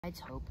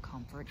hope,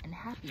 comfort, and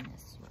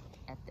happiness?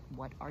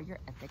 What are your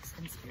ethics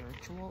and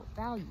spiritual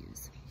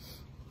values?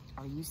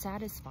 Are you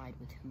satisfied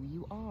with who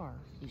you are?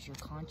 Is your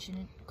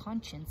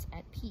conscience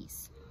at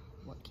peace?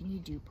 What can you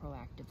do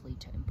proactively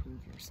to improve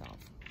yourself?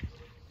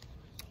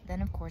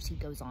 Then, of course, he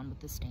goes on with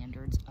the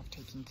standards of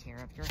taking care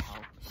of your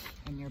health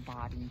and your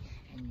body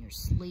and your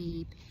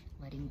sleep,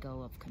 letting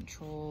go of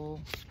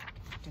control.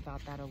 Talked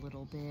about that a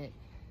little bit.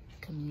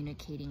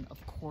 Communicating,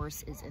 of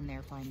course, is in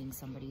there. Finding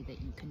somebody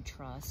that you can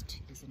trust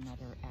is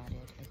another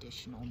added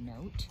additional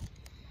note.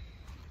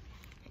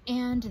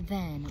 And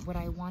then what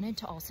I wanted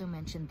to also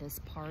mention, this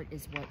part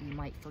is what you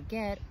might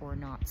forget or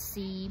not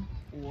see,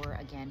 or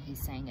again, he's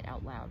saying it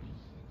out loud.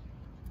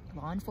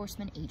 Law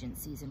enforcement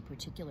agencies in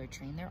particular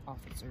train their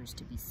officers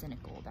to be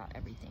cynical about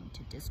everything,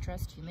 to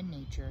distrust human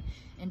nature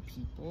and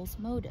people's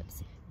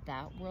motives.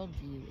 That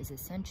worldview is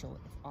essential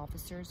if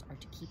officers are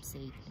to keep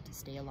safe and to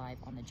stay alive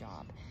on the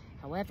job.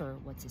 However,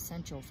 what's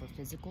essential for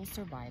physical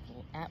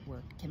survival at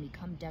work can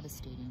become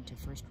devastating to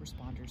first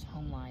responders'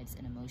 home lives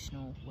and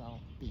emotional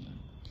well-being.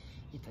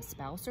 If a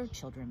spouse or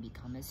children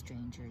become as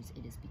strangers,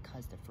 it is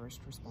because the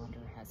first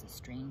responder has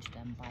estranged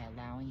them by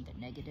allowing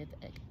the negative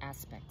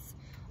aspects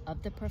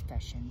of the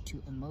profession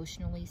to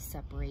emotionally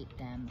separate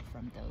them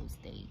from those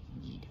they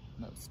need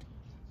most.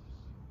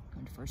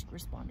 When first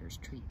responders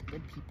treat the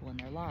good people in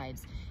their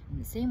lives in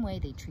the same way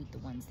they treat the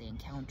ones they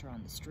encounter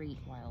on the street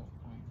while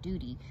on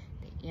duty,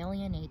 they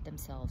alienate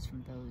themselves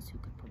from those who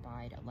could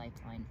provide a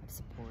lifeline of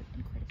support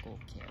and critical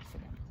care for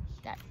them.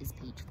 That is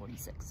page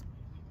 46.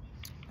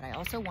 What I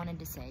also wanted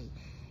to say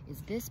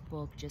is this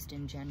book, just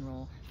in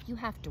general, you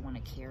have to want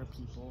to care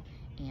people.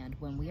 And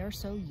when we are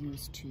so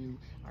used to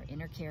our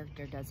inner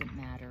character doesn't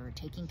matter,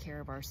 taking care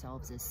of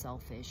ourselves is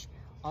selfish,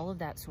 all of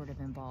that sort of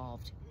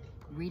involved,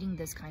 reading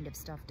this kind of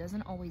stuff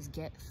doesn't always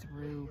get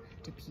through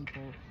to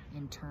people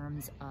in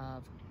terms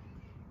of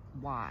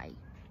why.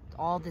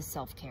 All this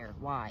self-care,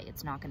 why?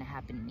 It's not going to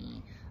happen to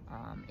me.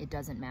 It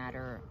doesn't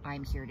matter.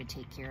 I'm here to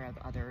take care of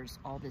others,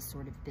 all this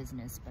sort of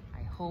business. But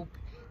I hope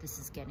this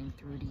is getting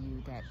through to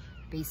you that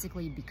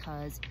basically,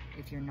 because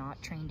if you're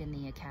not trained in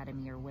the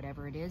academy or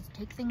whatever it is,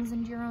 take things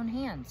into your own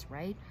hands,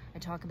 right? I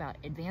talk about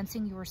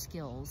advancing your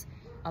skills,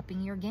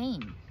 upping your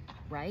game,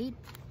 right?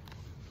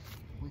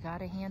 We got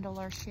to handle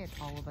our shit,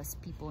 all of us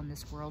people in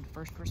this world,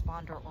 first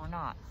responder or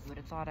not. You would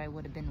have thought I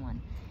would have been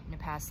one in a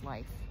past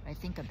life. I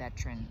think a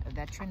veteran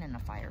and a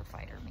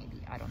firefighter,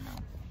 maybe. I don't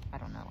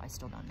know. I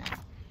still don't know.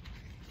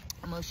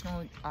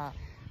 Emotional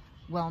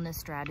wellness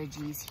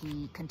strategies.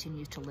 He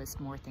continues to list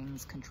more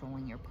things: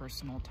 controlling your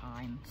personal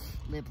time,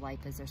 live life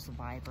as a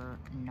survivor,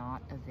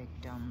 not a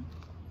victim,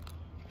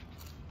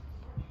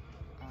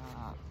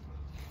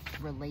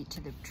 relate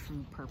to the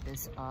true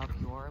purpose of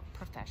your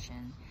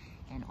profession,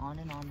 and on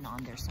and on and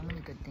on. There's so many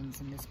good things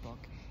in this book.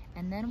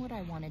 And then what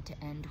I wanted to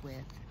end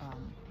with,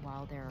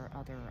 while there are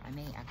other, I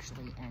may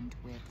actually end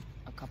with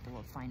a couple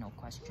of final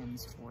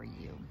questions for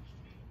you.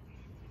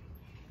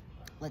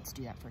 Let's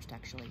do that first,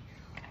 actually.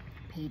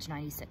 Page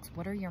 96.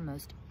 What are your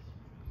most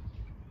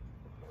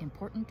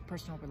important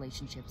personal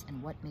relationships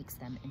and what makes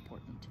them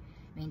important?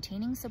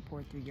 Maintaining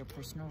support through your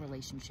personal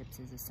relationships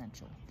is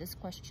essential. This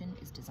question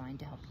is designed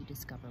to help you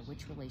discover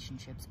which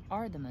relationships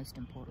are the most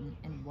important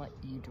and what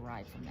you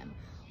derive from them.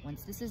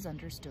 Once this is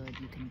understood,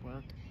 you can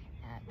work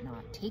at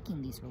not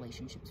taking these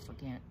relationships for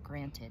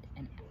granted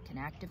and can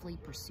actively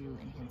pursue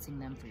enhancing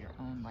them for your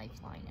own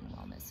lifeline and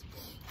wellness.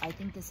 I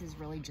think this is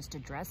really just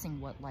addressing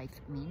what life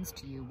means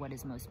to you, what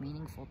is most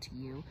meaningful to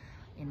you.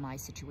 In my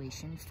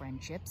situation,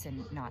 friendships,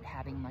 and not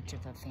having much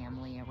of a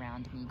family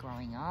around me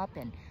growing up,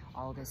 and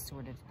all this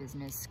sort of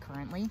business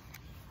currently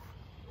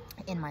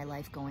in my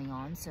life going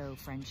on. So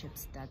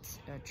friendships, that's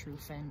a true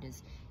friend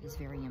is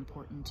very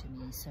important to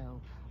me.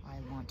 So I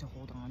want to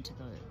hold on to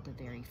the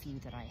very few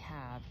that I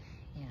have,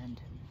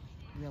 and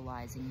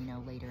realizing, you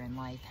know, later in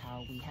life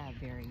how we have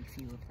very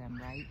few of them,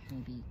 right?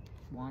 Maybe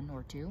one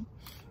or two.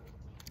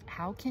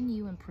 How can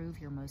you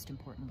improve your most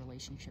important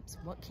relationships?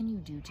 What can you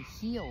do to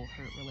heal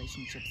hurt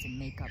relationships and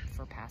make up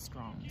for past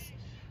wrongs?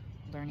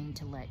 Learning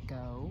to let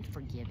go,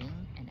 forgiving,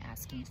 and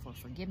asking for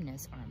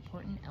forgiveness are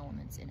important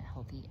elements in a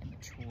healthy and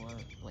mature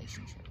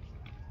relationship.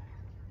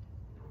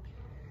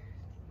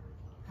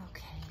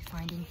 Okay,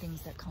 finding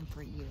things that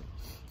comfort you.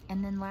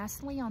 And then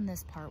lastly on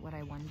this part, what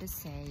I wanted to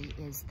say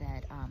is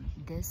that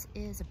this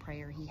is a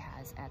prayer he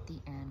has at the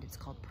end. It's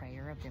called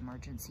Prayer of the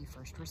Emergency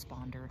First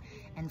Responder.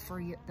 And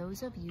for you,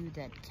 those of you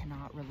that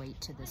cannot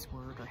relate to this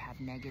word or have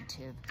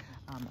negative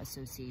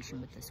association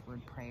with this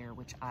word prayer,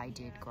 which I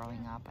did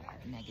growing up, I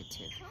had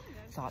negative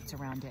thoughts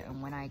around it. And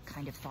when I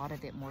kind of thought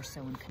of it more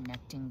so in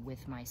connecting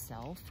with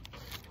myself,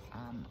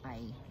 I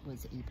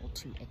was able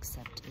to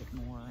accept it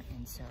more.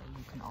 And so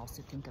you can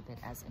also think of it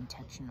as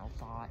intentional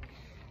thought.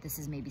 This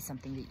is maybe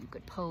something that you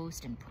could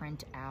post and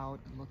print out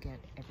and look at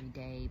every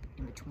day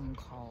in between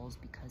calls,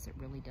 because it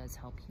really does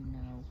help you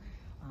know.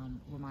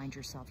 Remind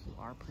yourself you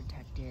are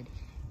protected,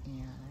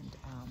 and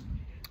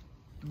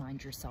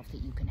remind yourself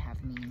that you can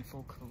have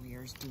meaningful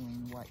careers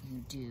doing what you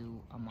do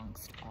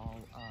amongst all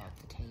of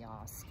the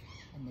chaos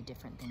and the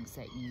different things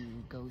that you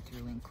go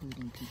through,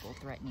 including people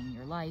threatening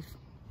your life,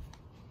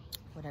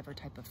 whatever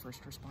type of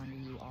first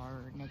responder you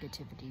are,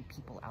 negativity,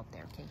 people out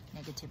there, okay?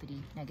 Negativity,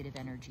 negative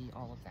energy,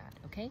 all of that,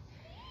 okay?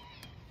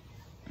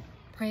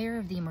 Prayer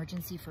of the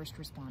emergency first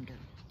responder.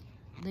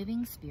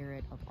 Living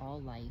spirit of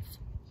all life,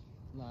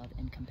 love,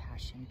 and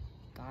compassion,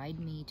 guide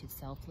me to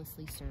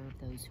selflessly serve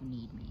those who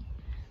need me.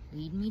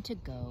 Lead me to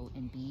go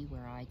and be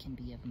where I can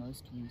be of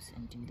most use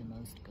and do the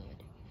most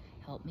good.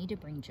 Help me to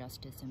bring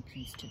justice and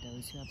peace to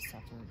those who have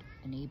suffered.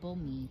 Enable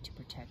me to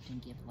protect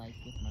and give life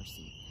with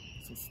mercy.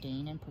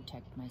 Sustain and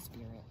protect my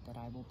spirit, that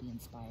I will be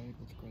inspired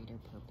with greater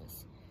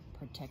purpose.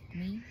 Protect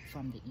me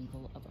from the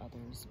evil of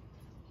others.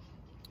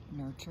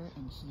 Nurture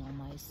and heal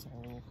my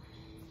soul,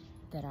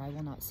 that I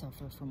will not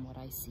suffer from what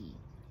I see.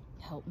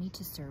 Help me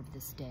to serve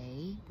this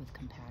day with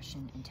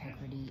compassion,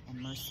 integrity,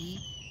 and mercy.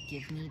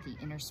 Give me the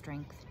inner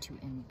strength to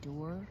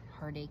endure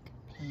heartache,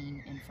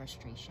 pain, and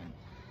frustration.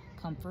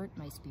 Comfort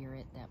my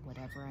spirit that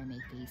whatever I may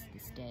face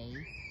this day,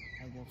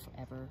 I will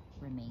forever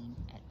remain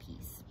at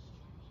peace.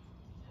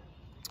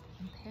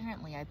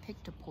 Apparently, I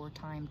picked a poor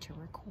time to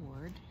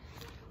record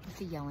with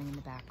the yelling in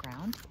the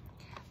background.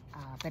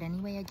 But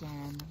anyway,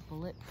 again,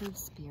 Bulletproof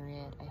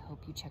Spirit. I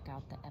hope you check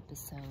out the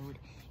episode,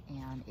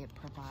 and it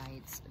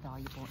provides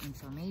valuable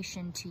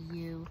information to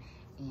you.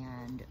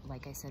 And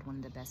like I said, one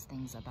of the best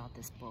things about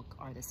this book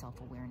are the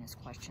self-awareness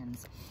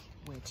questions,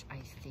 which I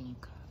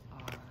think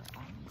are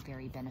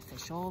very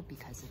beneficial,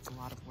 because it's a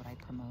lot of what I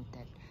promote,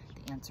 that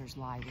the answers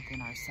lie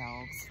within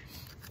ourselves.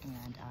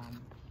 And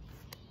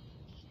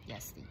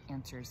yes,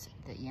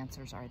 the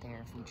answers are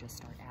there if we just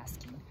start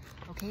asking.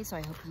 Okay, so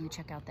I hope you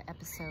check out the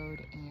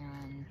episode,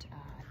 and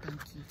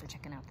thank you for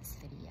checking out this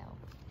video.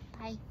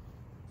 Bye.